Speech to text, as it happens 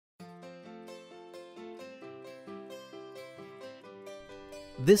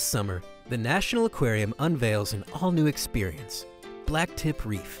This summer, the National Aquarium unveils an all-new experience, Blacktip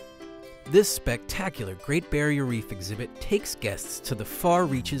Reef. This spectacular Great Barrier Reef exhibit takes guests to the far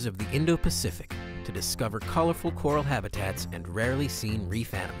reaches of the Indo-Pacific to discover colorful coral habitats and rarely seen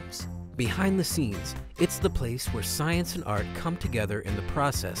reef animals. Behind the scenes, it's the place where science and art come together in the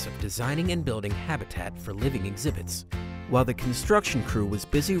process of designing and building habitat for living exhibits. While the construction crew was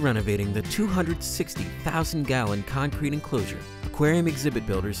busy renovating the 260,000-gallon concrete enclosure, aquarium exhibit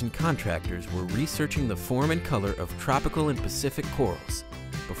builders and contractors were researching the form and color of tropical and Pacific corals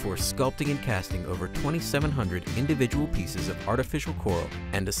before sculpting and casting over 2,700 individual pieces of artificial coral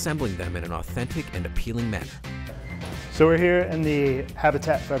and assembling them in an authentic and appealing manner. So we're here in the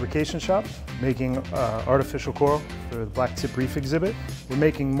habitat fabrication shop making artificial coral for the Blacktip Reef exhibit. We're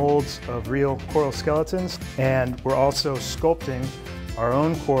making molds of real coral skeletons, and we're also sculpting our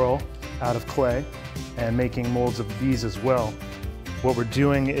own coral out of clay and making molds of these as well. What we're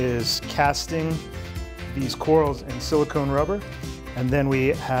doing is casting these corals in silicone rubber, and then we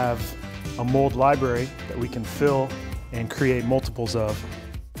have a mold library that we can fill and create multiples of.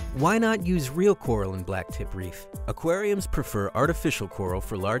 Why not use real coral in Blacktip Reef? Aquariums prefer artificial coral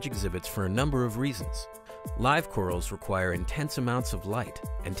for large exhibits for a number of reasons. Live corals require intense amounts of light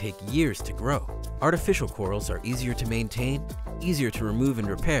and take years to grow. Artificial corals are easier to maintain, easier to remove and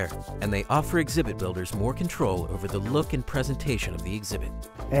repair, and they offer exhibit builders more control over the look and presentation of the exhibit.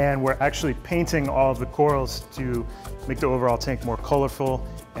 And we're actually painting all of the corals to make the overall tank more colorful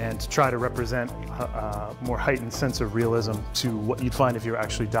and to try to represent a more heightened sense of realism to what you'd find if you're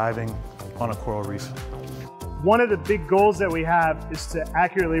actually diving on a coral reef. One of the big goals that we have is to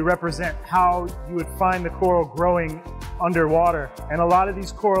accurately represent how you would find the coral growing underwater. And a lot of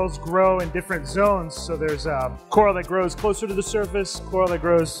these corals grow in different zones. So there's coral that grows closer to the surface, coral that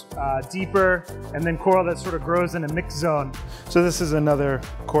grows deeper, and then coral that sort of grows in a mixed zone. So this is another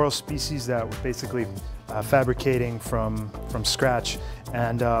coral species that we're basically fabricating from scratch,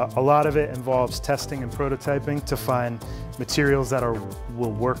 and a lot of it involves testing and prototyping to find materials that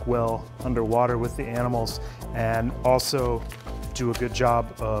will work well underwater with the animals, and also do a good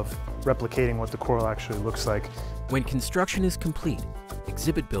job of replicating what the coral actually looks like. When construction is complete,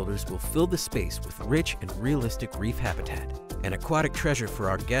 exhibit builders will fill the space with rich and realistic reef habitat, an aquatic treasure for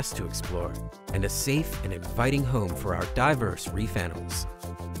our guests to explore, and a safe and inviting home for our diverse reef animals.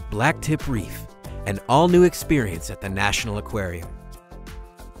 Blacktip Reef, an all-new experience at the National Aquarium.